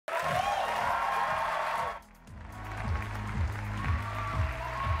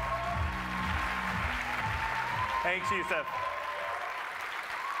Thanks, Yusuf.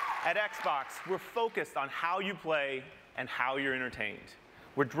 At Xbox, we're focused on how you play and how you're entertained.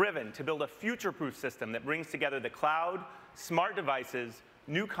 We're driven to build a future-proof system that brings together the cloud, smart devices,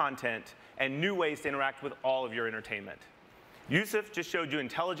 new content, and new ways to interact with all of your entertainment. Yusuf just showed you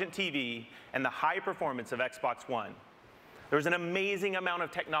intelligent TV and the high performance of Xbox One. There's an amazing amount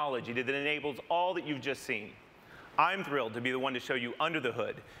of technology that enables all that you've just seen. I'm thrilled to be the one to show you under the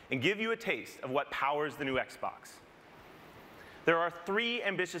hood and give you a taste of what powers the new Xbox. There are 3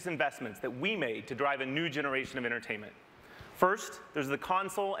 ambitious investments that we made to drive a new generation of entertainment. First, there's the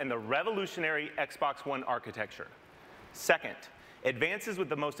console and the revolutionary Xbox One architecture. Second, advances with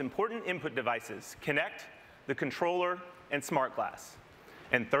the most important input devices, Kinect, the controller, and Smart Glass.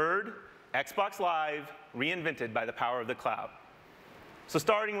 And third, Xbox Live, reinvented by the power of the cloud. So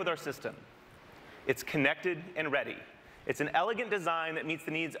starting with our system. It's connected and ready. It's an elegant design that meets the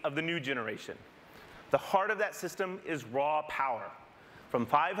needs of the new generation. The heart of that system is raw power. From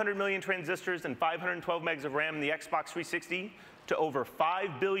 500 million transistors and 512 megs of RAM in the Xbox 360 to over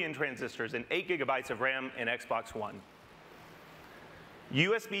 5 billion transistors and 8 gigabytes of RAM in Xbox One.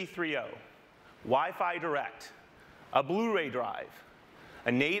 USB 3.0, Wi-Fi Direct, a Blu-ray drive,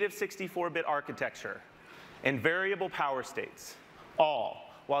 a native 64-bit architecture, and variable power states, all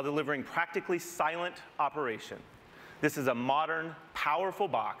while delivering practically silent operation. This is a modern, powerful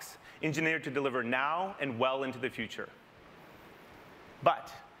box engineered to deliver now and well into the future.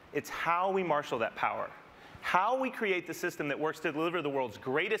 But it's how we marshal that power, how we create the system that works to deliver the world's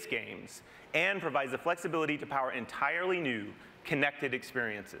greatest games and provides the flexibility to power entirely new, connected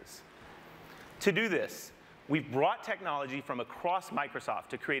experiences. To do this, we've brought technology from across Microsoft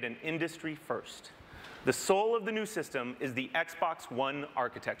to create an industry first. The soul of the new system is the Xbox One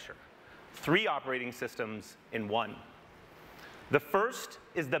architecture, 3 operating systems in one. The first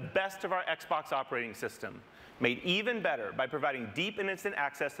is the best of our Xbox operating system, made even better by providing deep and instant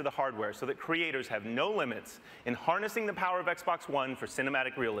access to the hardware so that creators have no limits in harnessing the power of Xbox One for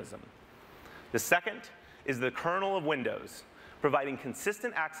cinematic realism. The second is the kernel of Windows, providing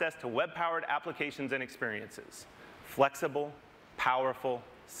consistent access to web-powered applications and experiences. Flexible, powerful,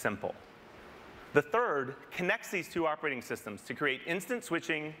 simple. The third connects these 2 operating systems to create instant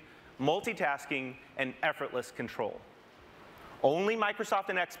switching, multitasking, and effortless control. Only Microsoft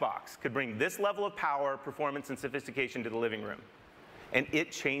and Xbox could bring this level of power, performance, and sophistication to the living room. And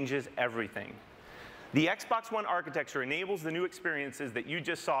it changes everything. The Xbox One architecture enables the new experiences that you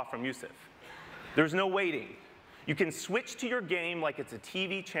just saw from Yusuf. There's no waiting. You can switch to your game like it's a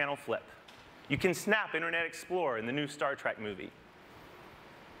TV channel flip. You can snap Internet Explorer in the new Star Trek movie.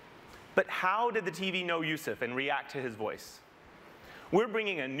 But how did the TV know Yusuf and react to his voice? We're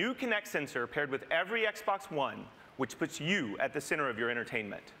bringing a new Kinect sensor paired with every Xbox One, which puts you at the center of your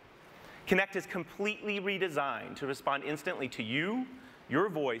entertainment. Kinect is completely redesigned to respond instantly to you, your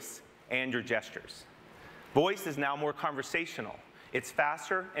voice, and your gestures. Voice is now more conversational. It's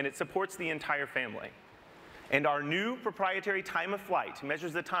faster, and it supports the entire family. And our new proprietary time of flight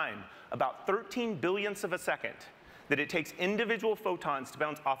measures the time about 13 billionths of a second that it takes individual photons to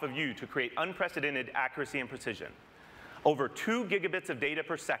bounce off of you to create unprecedented accuracy and precision. Over 2 gigabits of data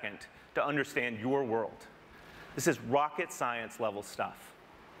per second to understand your world. This is rocket science level stuff.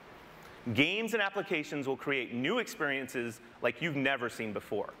 Games and applications will create new experiences like you've never seen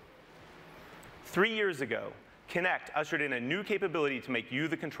before. 3 years ago, Kinect ushered in a new capability to make you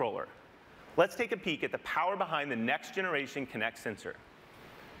the controller. Let's take a peek at the power behind the next generation Kinect sensor.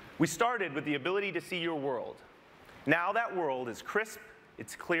 We started with the ability to see your world. Now that world is crisp,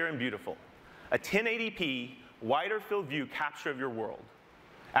 it's clear and beautiful. A 1080p, wider field view capture of your world.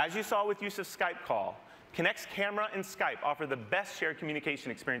 As you saw with Yusuf's Skype call, Kinect's camera and Skype offer the best shared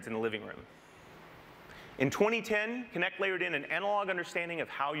communication experience in the living room. In 2010, Kinect layered in an analog understanding of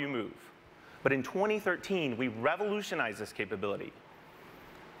how you move. But in 2013, we revolutionized this capability.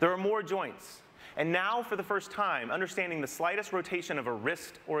 There are more joints. And now, for the first time, understanding the slightest rotation of a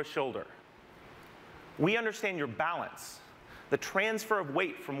wrist or a shoulder. We understand your balance, the transfer of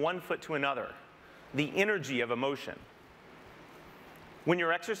weight from one foot to another, the energy of emotion. When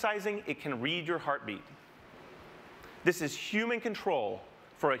you're exercising, it can read your heartbeat. This is human control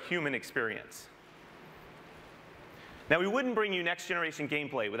for a human experience. Now, we wouldn't bring you next-generation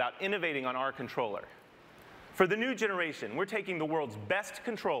gameplay without innovating on our controller. For the new generation, we're taking the world's best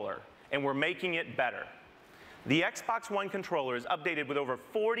controller, and we're making it better. The Xbox One controller is updated with over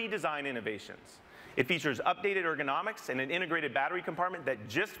 40 design innovations. It features updated ergonomics and an integrated battery compartment that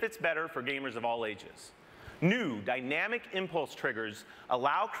just fits better for gamers of all ages. New dynamic impulse triggers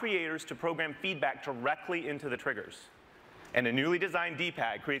allow creators to program feedback directly into the triggers. And a newly designed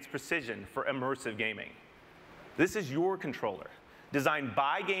D-pad creates precision for immersive gaming. This is your controller, designed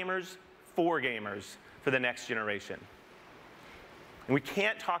by gamers for gamers for the next generation. And we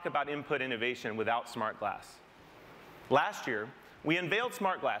can't talk about input innovation without smart glass. Last year, we unveiled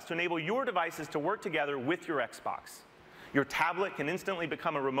smart glass to enable your devices to work together with your Xbox. Your tablet can instantly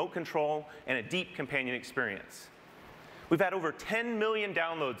become a remote control and a deep companion experience. We've had over 10 million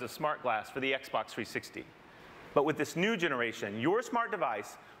downloads of smart glass for the Xbox 360. But with this new generation, your smart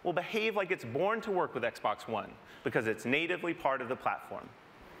device will behave like it's born to work with Xbox One because it's natively part of the platform.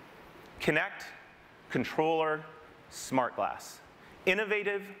 Kinect, controller, smart glass.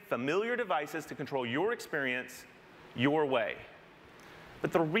 Innovative, familiar devices to control your experience your way.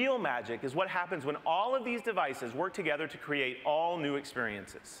 But the real magic is what happens when all of these devices work together to create all new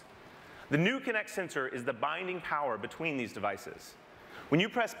experiences. The new Kinect sensor is the binding power between these devices. When you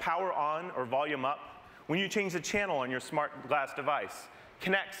press power on or volume up, when you change the channel on your smart glass device,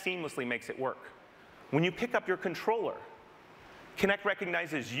 Kinect seamlessly makes it work. When you pick up your controller, Kinect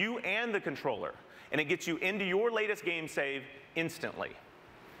recognizes you and the controller, and it gets you into your latest game save instantly.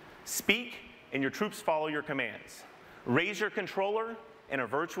 Speak, and your troops follow your commands. Raise your controller, and a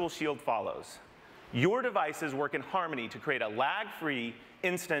virtual shield follows. Your devices work in harmony to create a lag-free,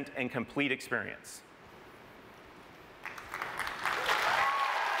 instant, and complete experience.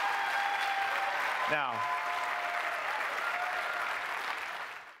 Now,